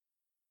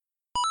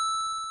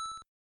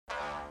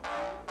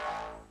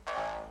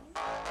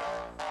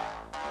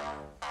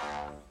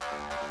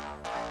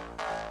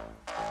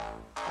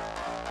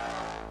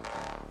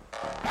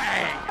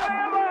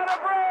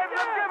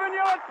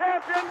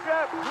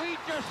We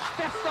just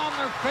stepped on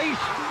their face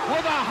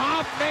with a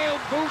hobnail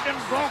boot and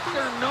broke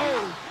their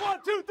nose. 1,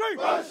 2, 3,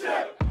 push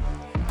it!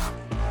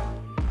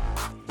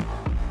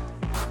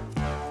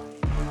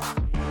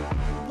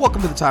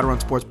 Welcome to the Title Run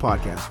Sports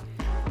Podcast.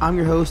 I'm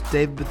your host,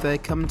 David Bethea,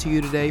 coming to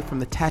you today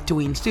from the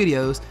Tatooine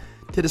Studios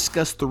to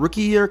discuss the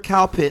rookie year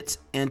Kyle Pitts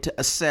and to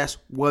assess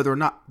whether or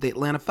not the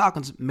Atlanta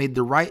Falcons made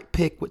the right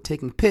pick with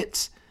taking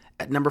Pitts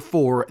at number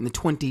 4 in the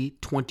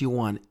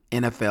 2021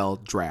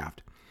 NFL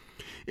Draft.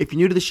 If you're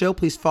new to the show,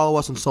 please follow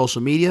us on social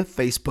media,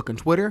 Facebook and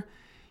Twitter.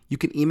 You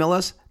can email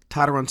us,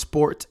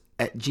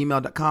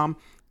 titlerunsport@gmail.com.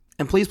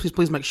 And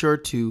please make sure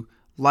to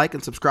like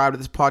and subscribe to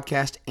this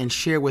podcast and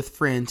share with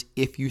friends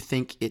if you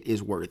think it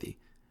is worthy.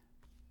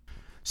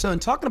 So in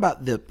talking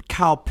about the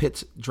Kyle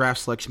Pitts draft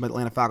selection by the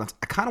Atlanta Falcons,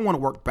 I kind of want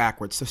to work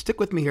backwards. So stick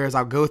with me here as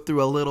I'll go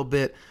through a little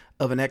bit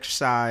of an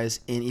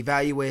exercise in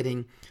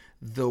evaluating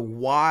the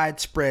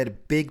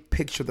widespread big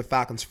picture of the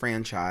Falcons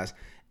franchise.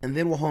 And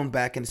then we'll hone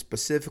back into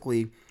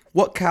specifically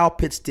what Kyle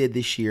Pitts did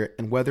this year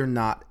and whether or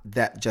not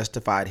that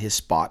justified his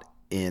spot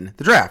in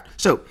the draft.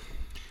 So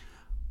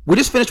we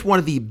just finished one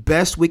of the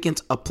best weekends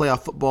of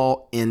playoff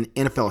football in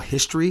NFL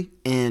history.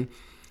 And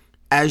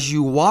as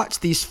you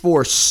watch these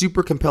 4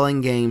 super compelling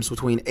games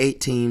between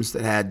 8 teams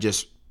that had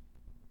just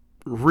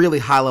really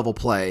high-level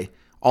play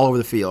all over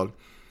the field,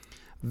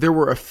 there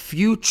were a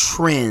few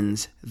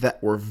trends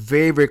that were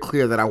very, very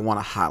clear that I want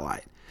to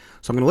highlight.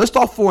 So I'm going to list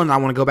all 4, and I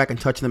want to go back and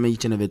touch on them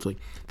each individually.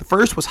 The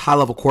first was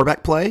high-level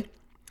quarterback play.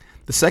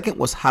 The second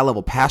was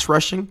high-level pass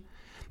rushing.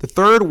 The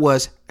third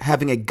was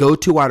having a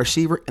go-to wide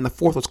receiver. And the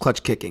fourth was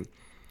clutch kicking.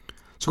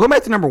 So going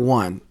back to number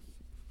 1,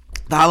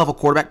 the high-level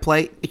quarterback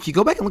play, if you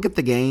go back and look at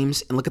the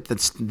games and look at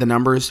the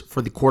numbers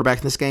for the quarterbacks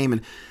in this game,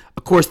 and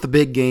of course the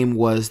big game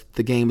was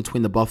the game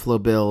between the Buffalo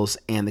Bills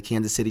and the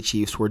Kansas City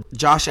Chiefs, where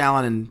Josh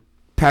Allen and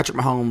Patrick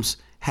Mahomes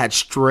had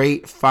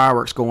straight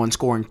fireworks going,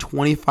 scoring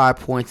 25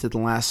 points in the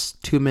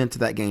last 2 minutes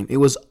of that game. It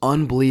was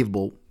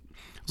unbelievable.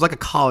 It was like a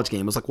college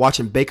game. It was like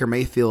watching Baker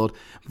Mayfield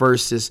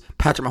versus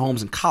Patrick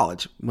Mahomes in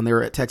college when they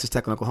were at Texas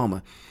Tech and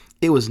Oklahoma.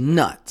 It was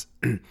nuts.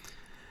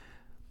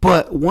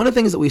 But one of the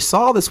things that we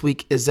saw this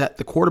week is that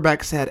the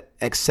quarterbacks had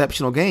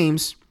exceptional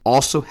games,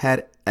 also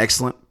had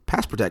excellent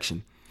pass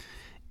protection.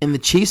 In the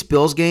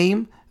Chiefs-Bills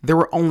game, there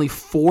were only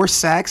 4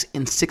 sacks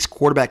and 6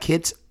 quarterback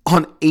hits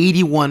on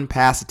 81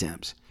 pass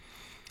attempts.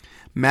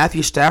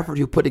 Matthew Stafford,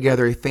 who put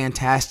together a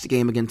fantastic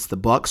game against the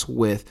Bucs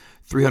with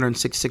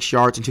 366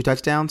 yards and 2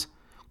 touchdowns,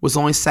 was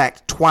only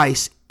sacked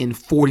twice in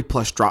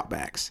 40-plus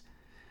dropbacks.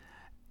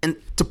 And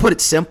to put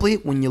it simply,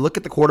 when you look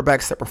at the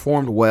quarterbacks that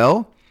performed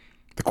well,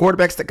 the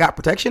quarterbacks that got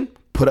protection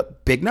put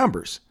up big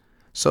numbers.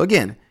 So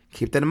again,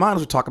 keep that in mind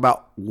as we talk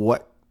about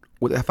what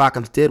the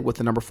Falcons did with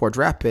the number 4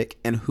 draft pick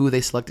and who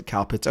they selected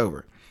Kyle Pitts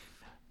over.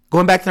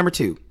 Going back to number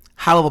 2,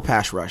 high-level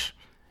pass rush.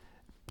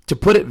 To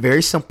put it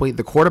very simply,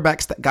 the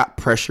quarterbacks that got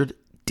pressured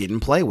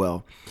didn't play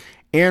well.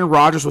 Aaron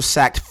Rodgers was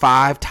sacked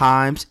 5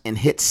 times and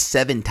hit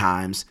 7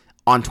 times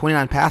on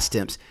 29 pass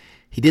attempts.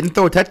 He didn't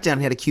throw a touchdown.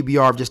 He had a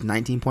QBR of just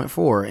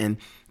 19.4, and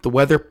the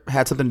weather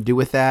had something to do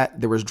with that.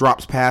 There were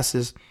dropped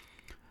passes,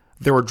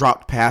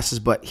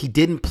 but he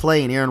didn't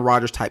play an Aaron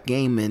Rodgers type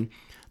game, and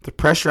the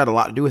pressure had a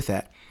lot to do with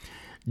that.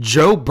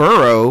 Joe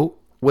Burrow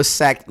was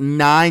sacked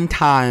 9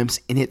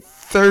 times and hit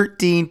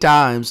 13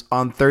 times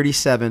on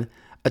 37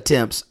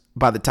 attempts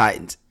by the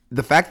Titans.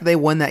 The fact that they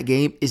won that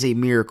game is a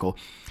miracle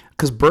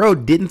because Burrow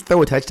didn't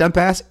throw a touchdown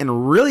pass,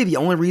 and really the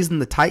only reason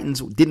the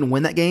Titans didn't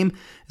win that game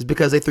is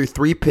because they threw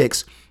 3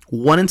 picks,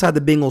 one inside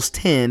the Bengals'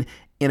 10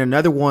 and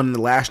another one in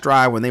the last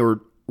drive when they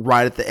were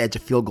right at the edge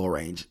of field goal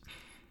range.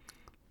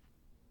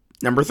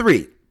 Number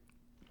 3,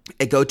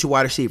 a go-to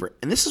wide receiver.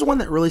 And this is one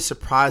that really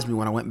surprised me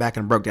when I went back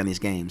and broke down these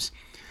games.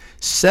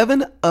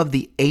 7 of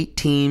the 8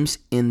 teams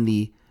in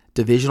the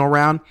divisional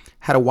round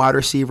had a wide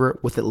receiver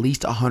with at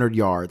least 100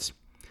 yards.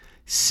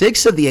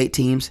 6 of the 8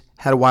 teams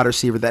had a wide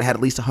receiver that had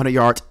at least 100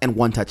 yards and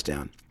 1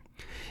 touchdown.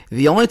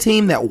 The only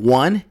team that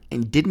won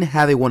and didn't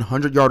have a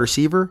 100-yard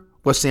receiver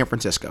was San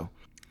Francisco.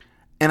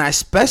 And I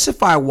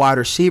specify wide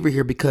receiver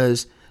here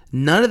because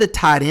none of the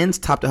tight ends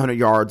topped 100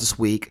 yards this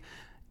week,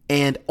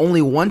 and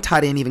only 1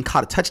 tight end even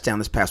caught a touchdown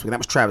this past week, and that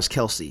was Travis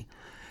Kelce.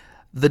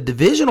 The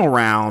divisional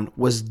round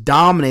was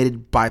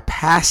dominated by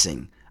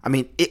passing. I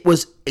mean, it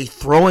was a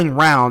throwing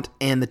round,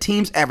 and the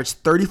teams averaged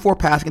 34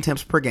 passing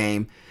attempts per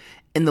game,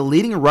 and the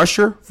leading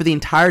rusher for the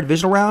entire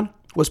divisional round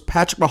was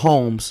Patrick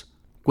Mahomes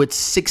with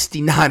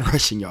 69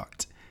 rushing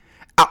yards.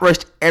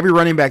 Outrushed every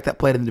running back that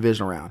played in the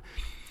divisional round.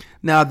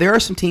 Now, there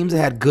are some teams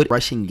that had good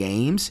rushing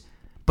games,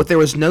 but there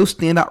was no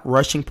standout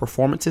rushing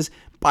performances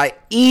by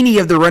any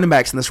of the running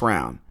backs in this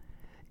round.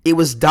 It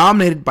was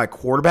dominated by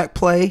quarterback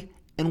play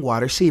and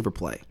wide receiver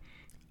play.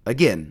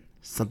 Again,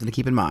 something to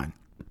keep in mind.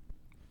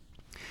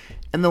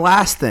 And the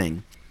last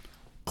thing,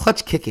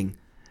 clutch kicking.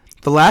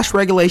 The last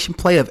regulation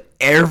play of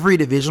every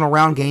divisional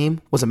round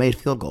game was a made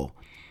field goal.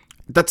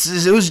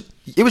 It was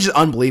just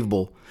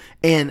unbelievable.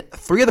 And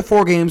 3 of the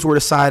 4 games were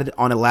decided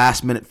on a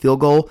last-minute field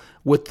goal,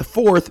 with the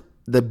 4th,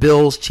 the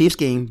Bills-Chiefs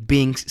game,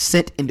 being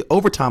sent into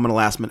overtime on a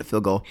last-minute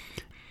field goal.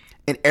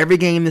 And every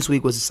game this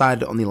week was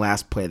decided on the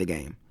last play of the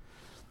game.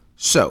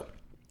 So,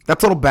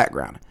 that's a little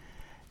background.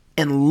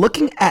 And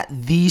looking at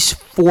these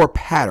 4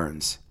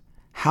 patterns,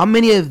 how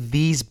many of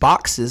these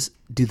boxes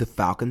do the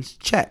Falcons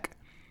check?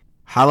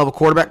 High-level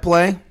quarterback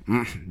play?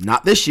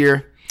 Not this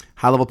year.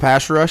 High-level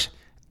pass rush?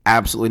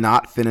 Absolutely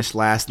not. Finished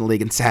last in the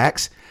league in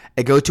sacks.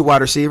 A go-to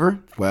wide receiver?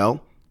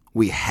 Well,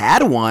 we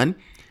had one,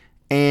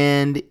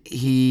 and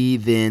he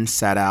then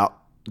sat out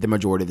the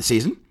majority of the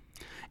season.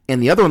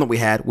 And the other one that we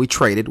had, we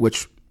traded,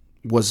 which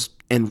was,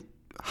 in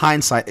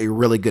hindsight, a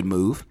really good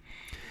move.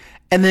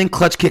 And then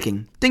clutch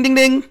kicking. Ding, ding,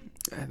 ding.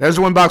 There's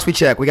the one box we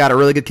check. We got a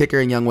really good kicker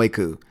in Younghoe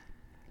Koo.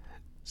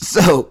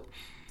 So,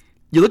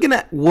 you're looking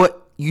at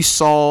what you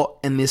saw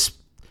in this.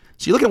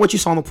 So, you're looking at what you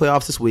saw in the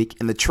playoffs this week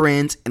and the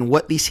trends and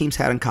what these teams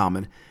had in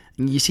common.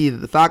 And you see that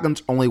the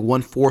Falcons only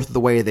 1/4 of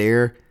the way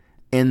there.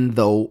 And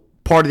the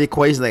part of the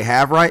equation they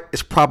have right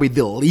is probably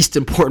the least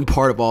important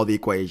part of all the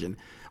equation,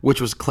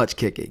 which was clutch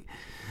kicking.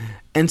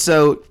 And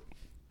so,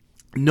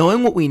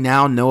 knowing what we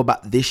now know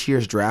about this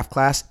year's draft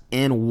class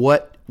and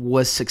what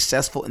was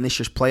successful in this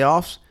year's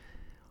playoffs,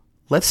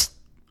 let's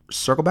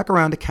circle back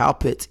around to Kyle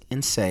Pitts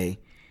and say,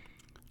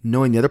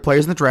 knowing the other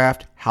players in the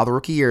draft, how the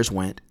rookie years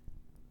went,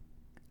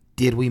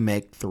 did we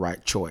make the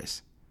right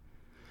choice?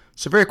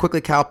 So very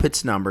quickly, Kyle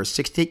Pitts' numbers: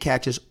 68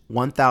 catches,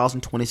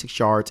 1,026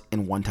 yards,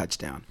 and 1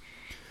 touchdown.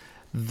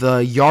 The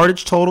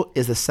yardage total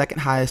is the second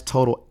highest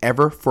total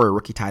ever for a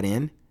rookie tight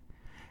end.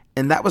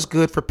 And that was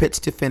good for Pitts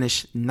to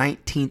finish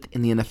 19th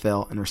in the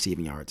NFL in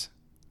receiving yards.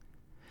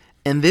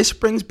 And this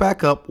brings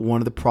back up one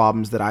of the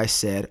problems that I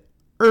said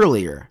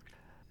earlier.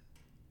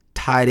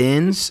 Tight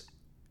ends,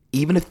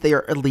 even if they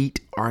are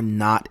elite, are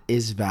not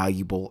as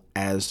valuable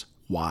as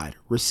wide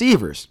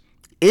receivers.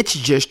 It's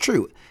just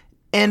true.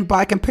 And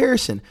by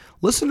comparison,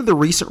 listen to the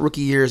recent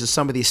rookie years of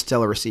some of these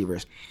stellar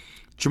receivers.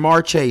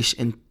 Ja'Marr Chase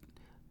in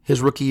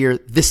his rookie year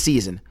this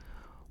season,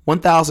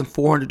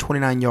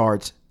 1,429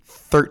 yards,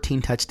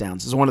 13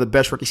 touchdowns. This is one of the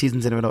best rookie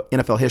seasons in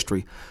NFL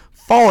history.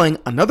 Following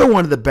another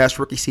one of the best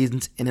rookie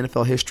seasons in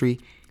NFL history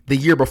the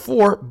year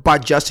before by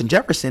Justin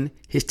Jefferson,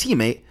 his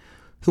teammate,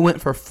 who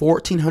went for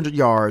 1,400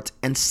 yards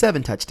and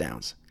 7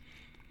 touchdowns.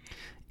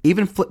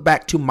 Even flip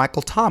back to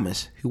Michael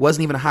Thomas, who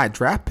wasn't even a high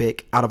draft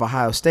pick out of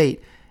Ohio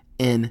State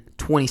in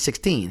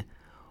 2016.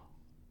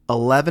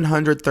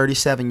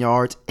 1,137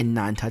 yards and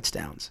 9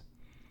 touchdowns.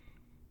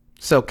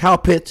 So Kyle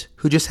Pitts,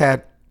 who just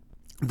had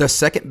the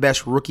second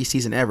best rookie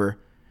season ever,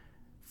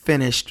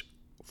 finished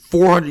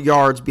 400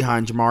 yards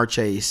behind Ja'Marr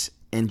Chase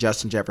and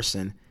Justin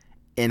Jefferson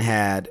and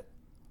had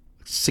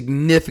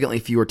significantly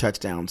fewer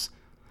touchdowns.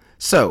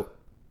 So,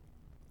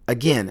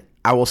 again,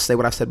 I will say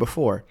what I've said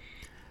before.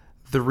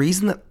 The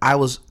reason that I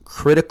was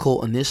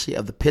critical initially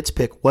of the Pitts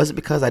pick wasn't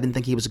because I didn't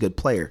think he was a good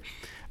player.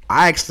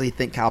 I actually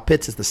think Kyle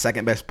Pitts is the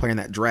second best player in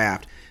that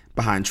draft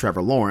behind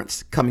Trevor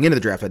Lawrence. Coming into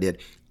the draft, I did.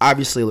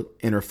 Obviously,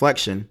 in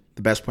reflection,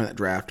 the best player in that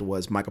draft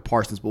was Micah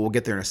Parsons, but we'll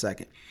get there in a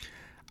second.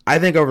 I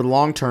think over the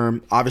long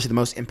term, obviously the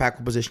most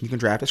impactful position you can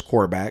draft is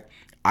quarterback.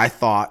 I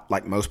thought,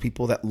 like most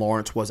people, that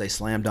Lawrence was a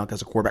slam dunk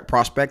as a quarterback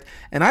prospect,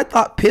 and I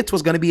thought Pitts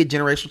was going to be a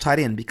generational tight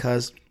end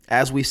because,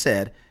 as we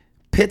said,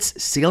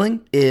 Pitts'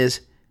 ceiling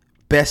is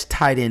best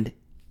tight end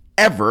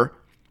ever,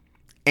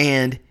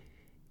 and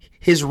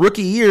his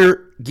rookie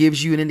year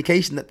gives you an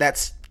indication that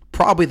that's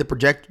probably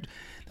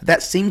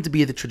that seems to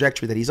be the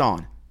trajectory that he's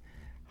on.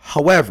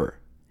 However,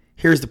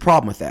 here's the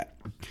problem with that.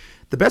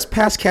 The best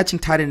pass-catching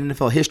tight end in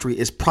NFL history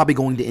is probably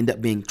going to end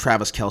up being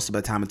Travis Kelce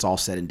by the time it's all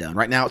said and done.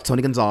 Right now, it's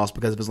Tony Gonzalez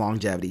because of his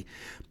longevity,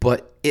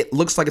 but it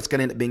looks like it's going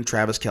to end up being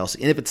Travis Kelce.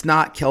 And if it's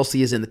not,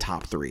 Kelce is in the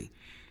top 3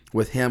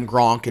 with him,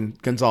 Gronk,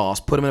 and Gonzalez.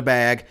 Put them in a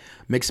bag,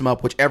 mix them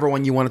up, whichever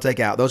one you want to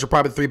take out. Those are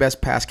probably the 3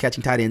 best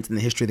pass-catching tight ends in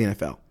the history of the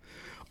NFL.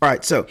 All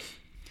right, so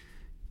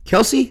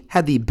Kelce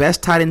had the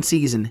best tight end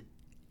season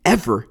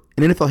ever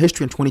in NFL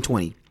history in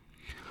 2020.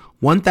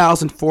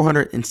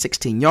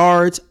 1,416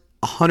 yards,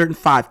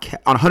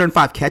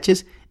 105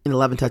 catches, and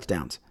 11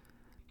 touchdowns.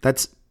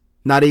 That's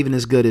not even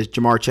as good as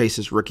Ja'Marr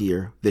Chase's rookie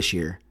year this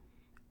year.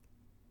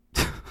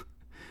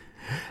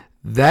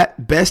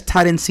 That best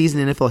tight end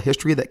season in NFL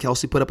history that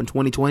Kelce put up in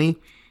 2020,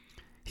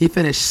 he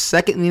finished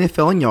second in the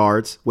NFL in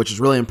yards, which is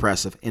really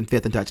impressive, and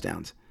 5th in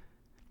touchdowns.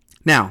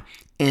 Now,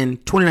 in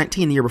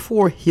 2019, the year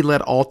before, he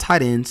led all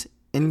tight ends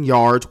in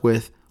yards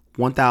with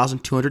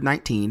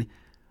 1,219,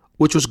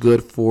 which was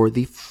good for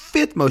the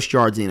 5th most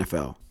yards in the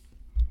NFL.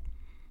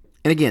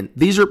 And again,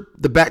 these are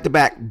the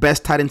back-to-back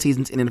best tight end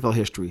seasons in NFL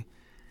history.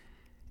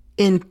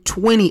 In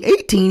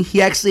 2018,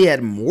 he actually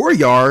had more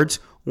yards,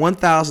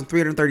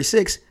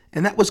 1,336,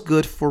 and that was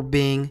good for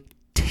being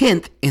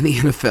 10th in the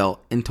NFL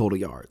in total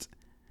yards.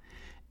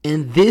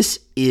 And this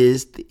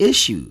is the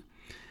issue.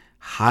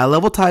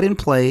 High-level tight end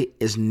play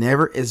is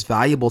never as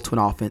valuable to an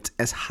offense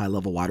as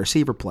high-level wide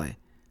receiver play.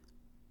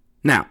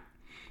 Now,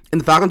 in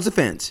the Falcons'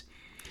 defense,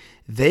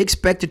 they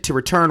expected to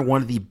return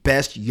one of the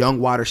best young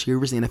wide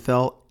receivers in the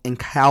NFL in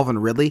Calvin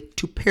Ridley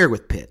to pair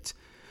with Pitts.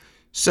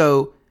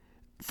 So,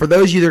 for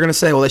those of you that are going to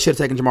say, well, they should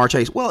have taken Ja'Marr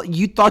Chase. Well,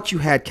 you thought you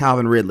had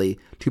Calvin Ridley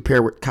to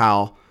pair with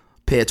Kyle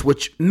Pitts,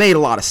 which made a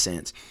lot of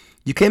sense.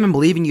 You came in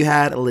believing you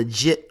had a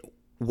legit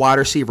wide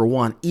receiver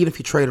one, even if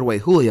you traded away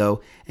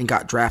Julio and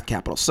got draft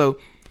capital. So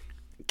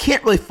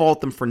can't really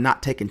fault them for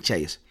not taking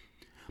Chase.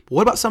 But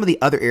what about some of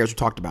the other areas we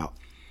talked about?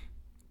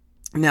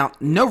 Now,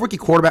 no rookie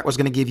quarterback was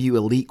going to give you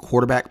elite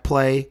quarterback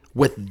play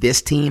with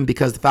this team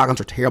because the Falcons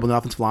are terrible in the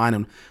offensive line,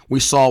 and we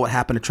saw what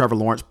happened to Trevor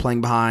Lawrence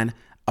playing behind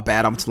a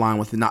bad offensive line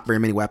with not very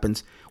many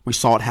weapons. We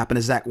saw it happen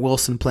to Zach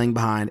Wilson playing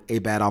behind a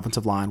bad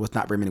offensive line with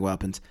not very many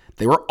weapons.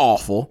 They were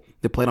awful.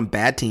 They played on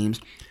bad teams.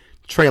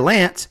 Trey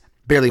Lance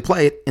barely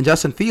played, and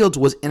Justin Fields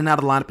was in and out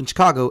of the lineup in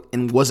Chicago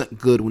and wasn't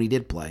good when he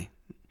did play.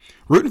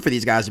 Rooting for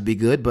these guys to be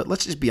good, but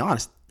let's just be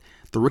honest.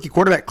 The rookie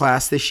quarterback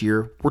class this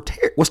year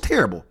was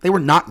terrible. They were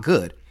not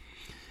good.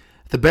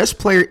 The best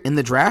player in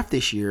the draft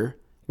this year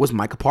was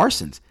Micah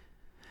Parsons.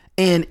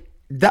 And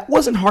that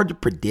wasn't hard to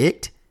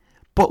predict,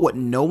 but what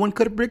no one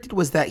could have predicted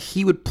was that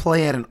he would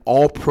play at an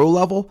all-pro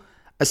level,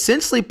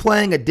 essentially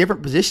playing a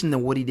different position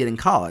than what he did in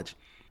college.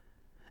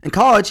 In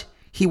college,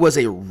 he was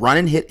a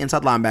run-and-hit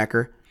inside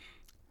linebacker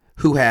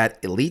who had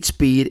elite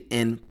speed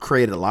and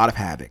created a lot of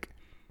havoc.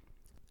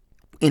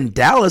 In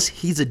Dallas,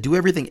 he's a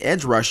do-everything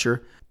edge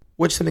rusher,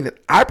 which is something that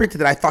I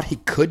predicted that I thought he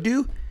could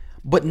do,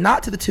 but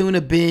not to the tune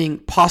of being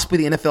possibly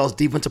the NFL's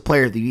Defensive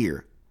Player of the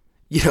Year.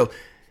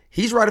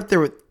 He's right up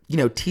there with,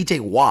 TJ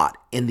Watt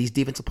in these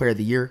Defensive Player of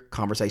the Year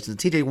conversations. And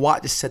TJ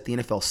Watt just set the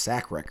NFL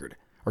sack record,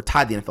 or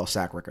tied the NFL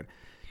sack record.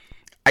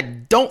 I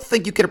don't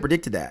think you could have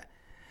predicted that.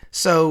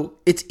 So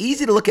it's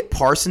easy to look at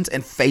Parsons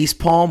and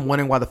facepalm,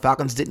 wondering why the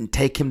Falcons didn't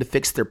take him to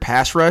fix their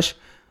pass rush,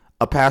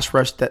 a pass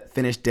rush that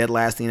finished dead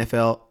last in the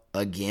NFL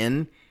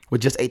again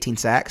with just 18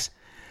 sacks.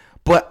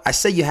 But I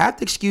say you have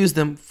to excuse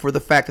them for the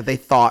fact that they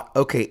thought,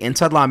 okay,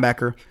 inside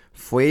linebacker,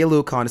 Foye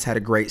Oluokun has had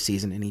a great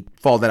season, and he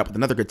followed that up with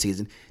another good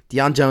season.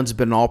 Deion Jones has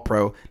been an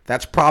all-pro.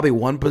 That's probably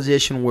one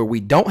position where we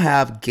don't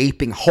have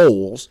gaping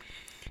holes,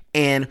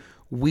 and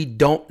we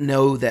don't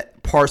know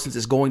that Parsons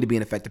is going to be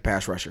an effective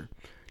pass rusher.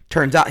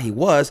 Turns out he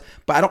was,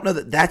 but I don't know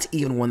that that's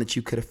even one that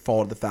you could have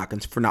faulted the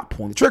Falcons for not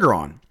pulling the trigger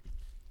on.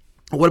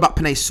 What about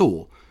Penei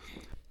Sewell?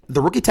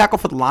 The rookie tackle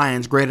for the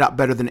Lions graded out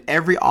better than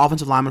every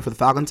offensive lineman for the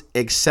Falcons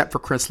except for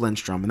Chris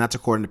Lindstrom, and that's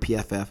according to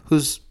PFF,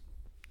 whose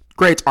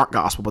grades aren't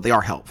gospel, but they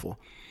are helpful.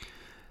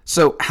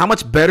 So how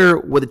much better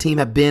would the team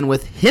have been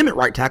with him at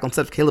right tackle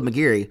instead of Caleb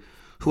McGarry,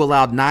 who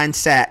allowed 9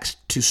 sacks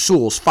to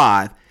Sewell's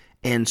 5,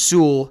 and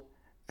Sewell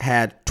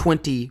had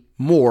 20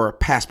 more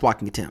pass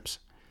blocking attempts?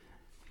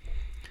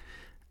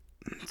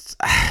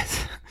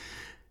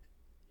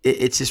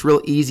 It's just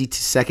real easy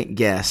to second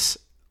guess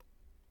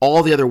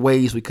all the other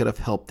ways we could have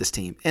helped this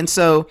team. And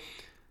so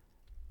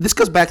this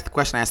goes back to the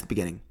question I asked at the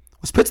beginning.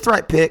 Was Pitts the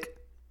right pick?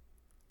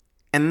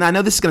 And I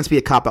know this is going to be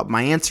a cop-out.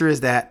 My answer is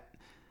that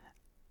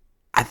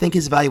I think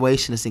his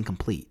evaluation is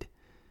incomplete.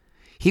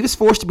 He was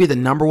forced to be the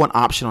number one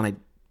option on a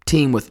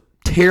team with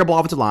terrible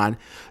offensive line,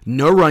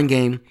 no run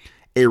game,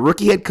 a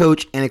rookie head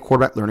coach, and a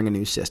quarterback learning a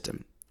new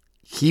system.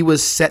 He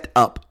was set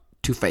up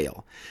to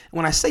fail. And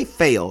when I say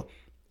fail,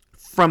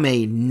 from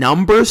a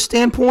numbers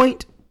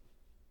standpoint,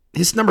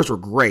 his numbers were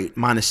great,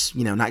 minus,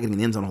 not getting in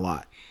the end zone a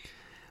lot.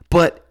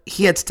 But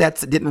he had stats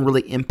that didn't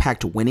really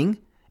impact winning,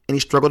 and he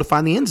struggled to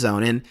find the end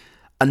zone. And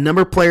a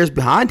number of players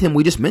behind him,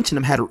 we just mentioned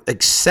them, had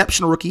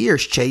exceptional rookie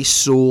years. Chase,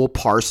 Sewell,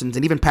 Parsons,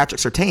 and even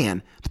Patrick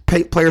Surtain.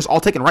 Players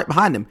all taken right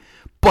behind him.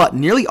 But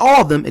nearly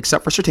all of them,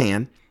 except for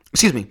Surtain,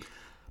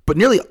 but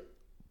nearly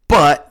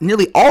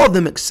all of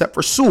them except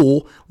for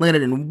Sewell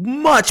landed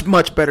in much,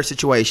 much better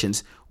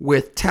situations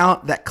with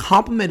talent that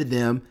complemented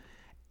them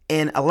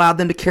and allowed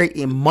them to carry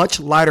a much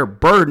lighter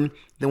burden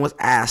than was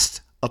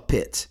asked of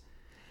Pitts.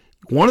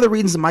 One of the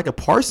reasons that Micah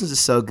Parsons is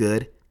so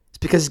good is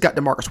because he's got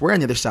DeMarcus Ware on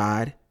the other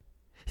side.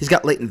 He's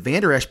got Leighton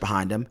Vander Esch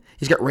behind him.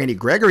 He's got Randy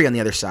Gregory on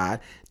the other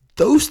side.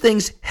 Those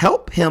things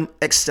help him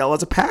excel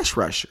as a pass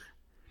rusher.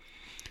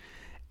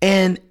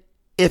 And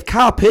if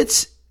Kyle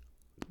Pitts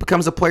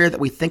becomes a player that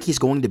we think he's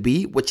going to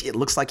be, which it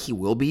looks like he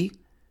will be,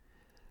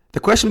 the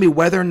question will be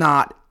whether or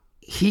not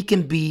he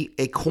can be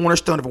a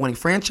cornerstone of a winning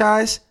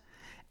franchise.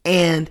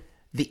 And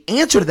the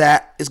answer to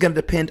that is going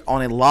to depend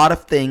on a lot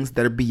of things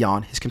that are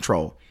beyond his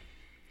control.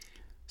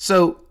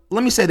 So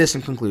let me say this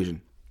in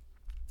conclusion.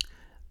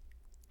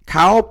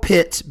 Kyle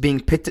Pitts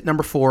being picked at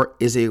number 4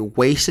 is a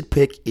wasted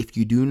pick if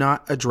you do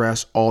not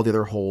address all the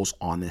other holes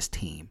on this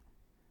team.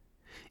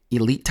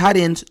 Elite tight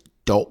ends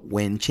don't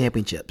win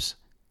championships,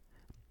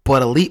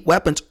 but elite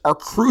weapons are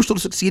crucial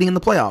to succeeding in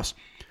the playoffs.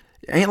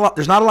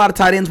 There's not a lot of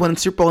tight ends winning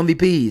Super Bowl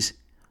MVPs,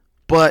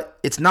 but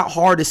it's not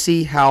hard to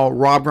see how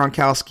Rob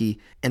Gronkowski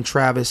and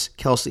Travis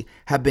Kelce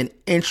have been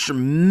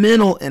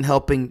instrumental in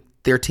helping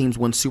their teams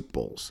win Super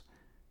Bowls.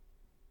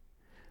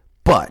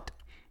 But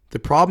the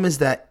problem is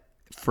that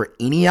for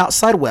any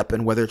outside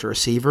weapon, whether it's a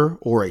receiver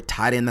or a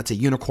tight end that's a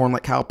unicorn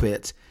like Kyle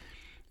Pitts,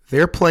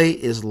 their play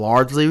is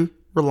largely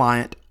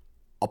reliant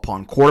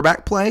upon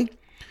quarterback play,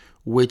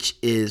 which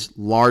is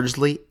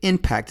largely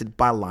impacted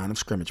by line of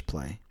scrimmage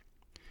play.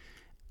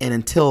 And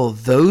until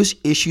those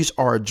issues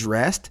are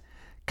addressed,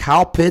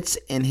 Kyle Pitts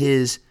and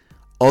his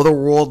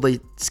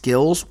otherworldly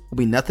skills will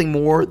be nothing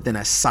more than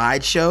a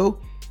sideshow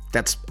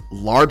that's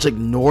largely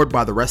ignored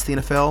by the rest of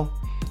the NFL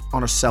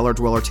on a cellar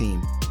dweller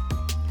team.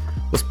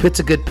 Was Pitts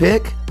a good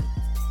pick?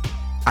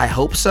 I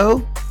hope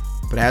so,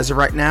 but as of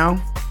right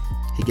now,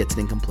 he gets it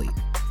incomplete.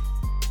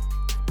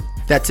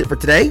 That's it for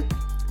today.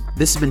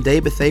 This has been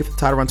Dave Bethay for the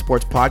Title Run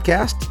Sports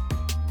Podcast.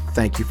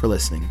 Thank you for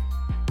listening.